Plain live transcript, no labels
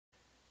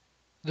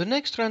The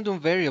next random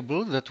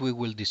variable that we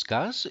will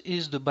discuss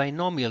is the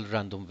binomial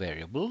random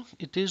variable.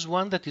 It is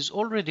one that is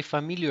already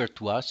familiar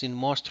to us in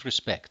most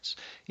respects.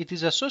 It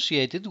is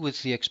associated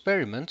with the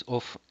experiment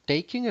of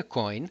taking a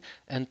coin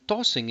and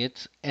tossing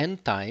it n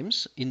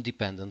times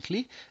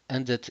independently,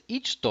 and at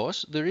each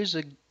toss there is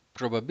a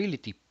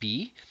probability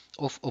p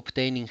of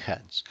obtaining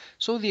heads.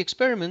 So the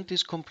experiment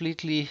is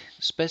completely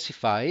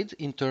specified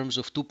in terms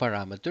of two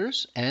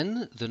parameters,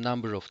 n, the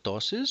number of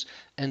tosses,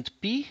 and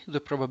p, the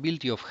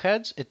probability of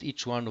heads at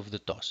each one of the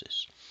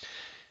tosses.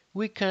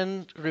 We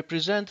can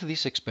represent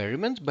this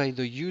experiment by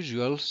the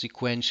usual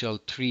sequential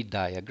tree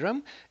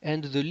diagram,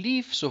 and the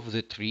leaves of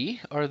the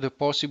tree are the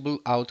possible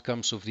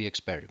outcomes of the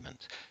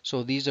experiment.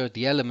 So these are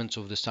the elements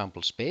of the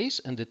sample space,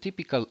 and the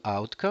typical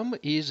outcome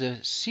is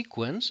a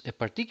sequence, a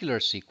particular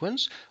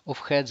sequence of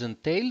heads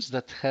and tails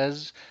that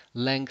has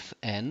length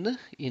n.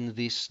 In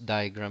this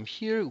diagram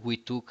here, we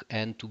took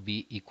n to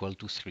be equal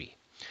to 3.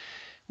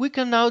 We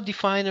can now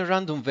define a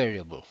random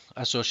variable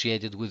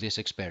associated with this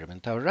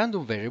experiment. Our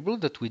random variable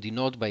that we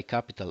denote by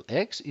capital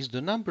X is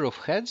the number of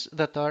heads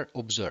that are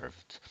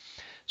observed.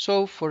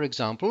 So, for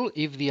example,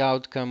 if the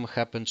outcome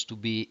happens to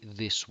be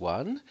this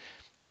one,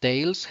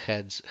 tails,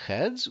 heads,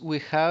 heads, we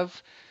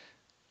have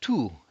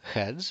 2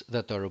 heads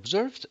that are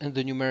observed, and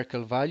the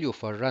numerical value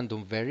of our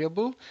random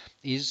variable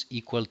is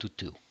equal to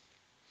 2.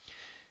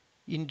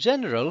 In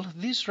general,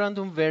 this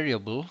random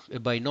variable, a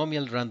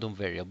binomial random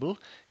variable,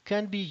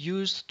 can be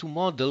used to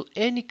model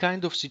any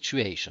kind of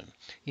situation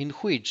in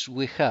which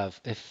we have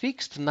a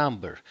fixed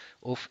number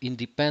of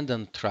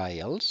independent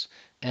trials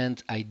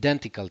and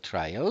identical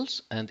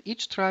trials, and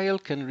each trial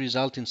can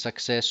result in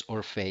success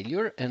or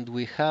failure, and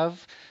we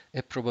have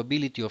a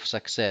probability of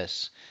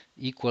success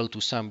equal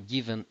to some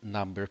given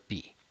number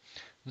p.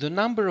 The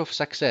number of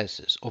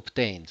successes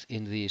obtained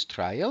in these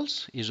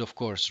trials is of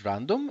course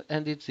random,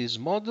 and it is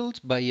modeled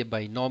by a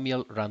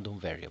binomial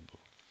random variable.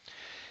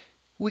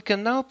 We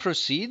can now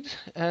proceed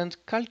and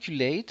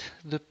calculate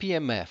the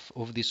PMF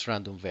of this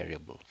random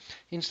variable.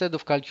 Instead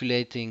of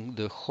calculating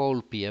the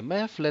whole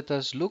PMF, let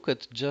us look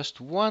at just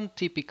one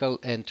typical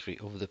entry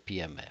of the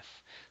PMF.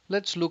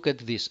 Let's look at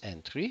this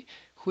entry,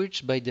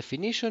 which by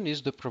definition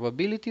is the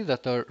probability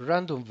that our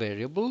random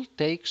variable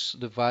takes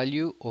the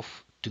value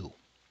of 2.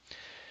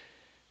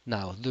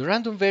 Now, the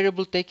random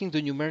variable taking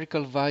the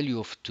numerical value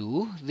of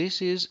 2,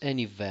 this is an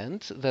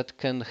event that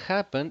can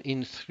happen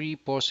in 3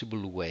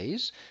 possible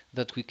ways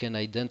that we can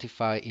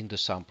identify in the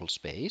sample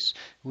space.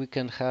 We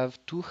can have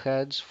 2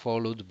 heads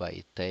followed by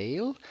a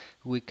tail,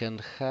 we can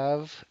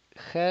have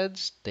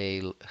heads,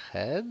 tail,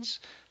 heads,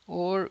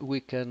 or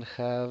we can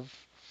have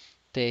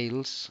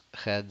tails,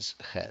 heads,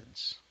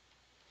 heads.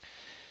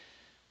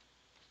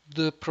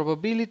 The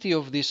probability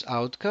of this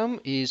outcome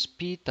is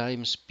p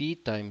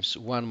times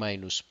 1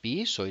 minus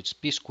p, so it's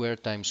p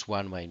squared times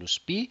 1 minus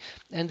p,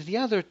 and the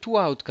other two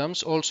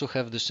outcomes also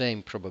have the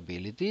same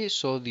probability,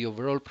 so the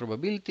overall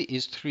probability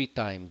is 3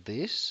 times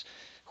this,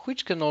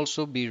 which can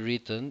also be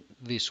written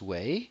this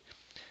way.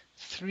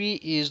 3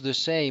 is the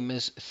same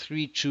as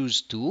 3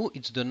 choose 2.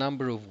 It's the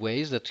number of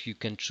ways that you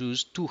can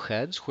choose 2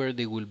 heads where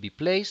they will be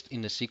placed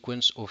in a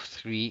sequence of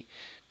 3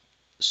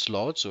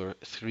 slots or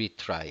 3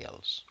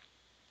 trials.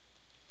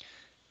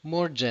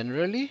 More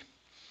generally,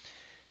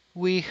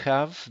 we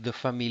have the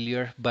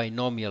familiar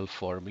binomial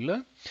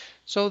formula.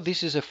 So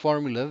this is a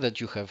formula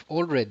that you have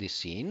already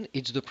seen.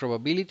 It's the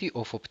probability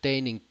of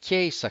obtaining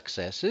k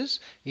successes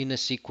in a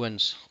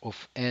sequence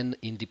of n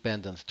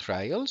independent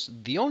trials.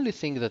 The only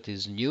thing that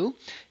is new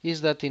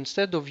is that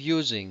instead of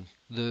using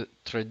the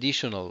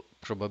traditional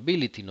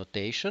probability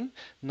notation,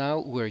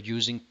 now we're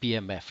using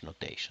PMF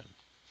notation.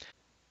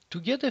 To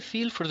get a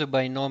feel for the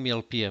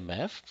binomial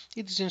PMF,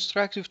 it is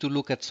instructive to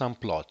look at some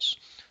plots.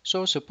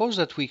 So suppose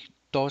that we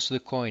toss the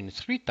coin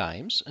 3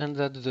 times and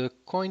that the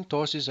coin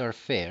tosses are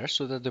fair,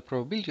 so that the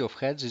probability of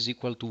heads is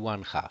equal to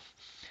 1/2.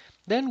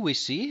 Then we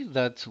see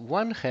that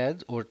 1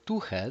 head or 2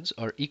 heads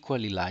are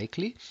equally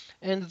likely,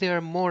 and they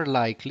are more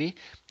likely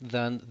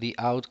than the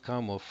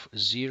outcome of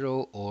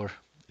 0 or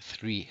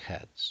 3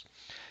 heads.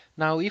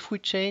 Now, if we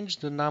change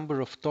the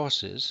number of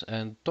tosses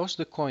and toss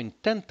the coin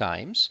 10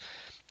 times,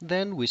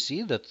 then we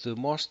see that the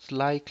most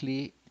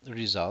likely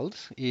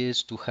result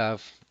is to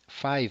have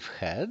 5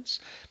 heads,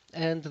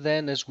 and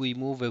then as we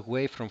move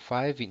away from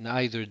 5 in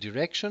either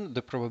direction,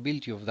 the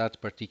probability of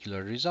that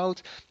particular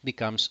result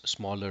becomes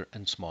smaller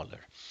and smaller.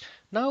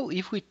 Now,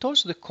 if we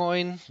toss the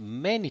coin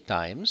many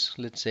times,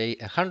 let's say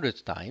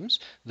 100 times,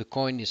 the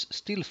coin is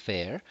still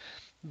fair,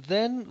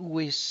 then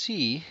we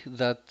see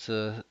that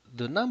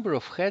the number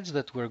of heads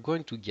that we're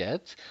going to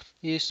get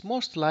is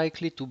most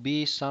likely to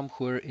be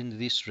somewhere in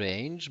this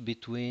range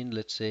between,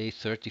 let's say,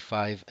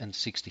 35 and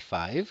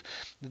 65.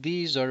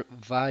 These are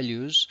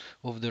values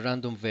of the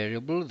random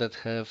variable that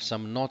have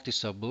some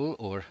noticeable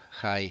or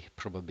high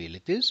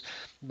probabilities,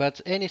 but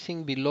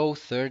anything below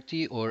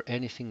 30 or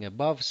anything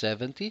above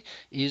 70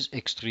 is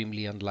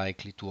extremely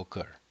unlikely to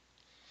occur.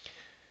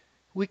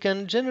 We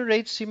can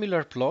generate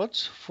similar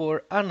plots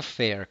for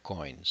unfair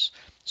coins.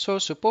 So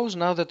suppose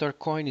now that our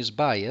coin is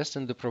biased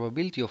and the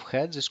probability of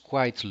heads is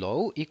quite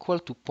low, equal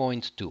to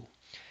 0.2.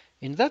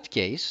 In that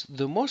case,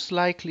 the most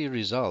likely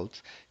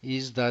result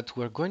is that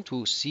we're going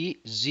to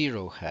see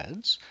 0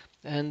 heads,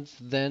 and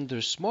then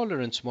there's smaller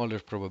and smaller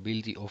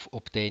probability of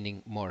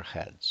obtaining more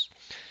heads.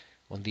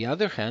 On the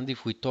other hand,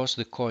 if we toss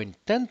the coin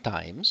 10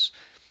 times,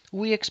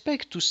 we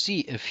expect to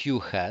see a few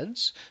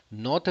heads,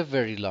 not a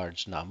very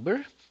large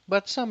number,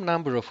 but some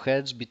number of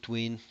heads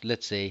between,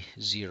 let's say,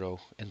 0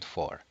 and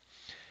 4.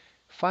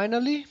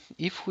 Finally,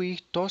 if we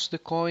toss the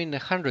coin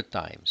 100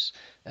 times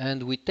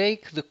and we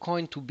take the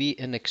coin to be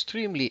an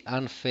extremely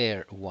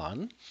unfair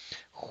one,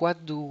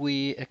 what do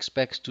we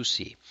expect to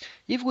see?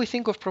 If we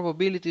think of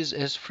probabilities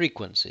as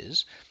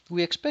frequencies,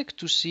 we expect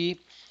to see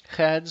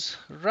heads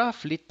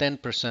roughly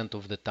 10%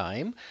 of the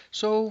time.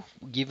 So,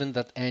 given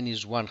that n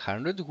is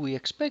 100, we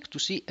expect to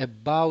see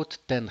about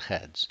 10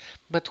 heads.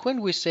 But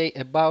when we say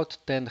about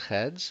 10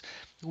 heads,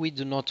 we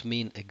do not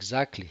mean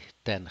exactly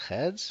 10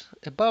 heads.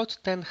 About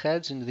 10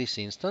 heads in this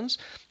instance,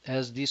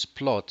 as this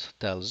plot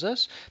tells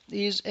us,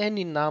 is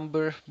any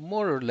number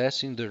more or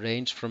less in the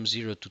range from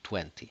 0 to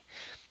 20.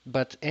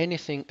 But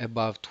anything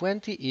above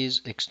 20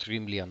 is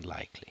extremely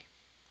unlikely.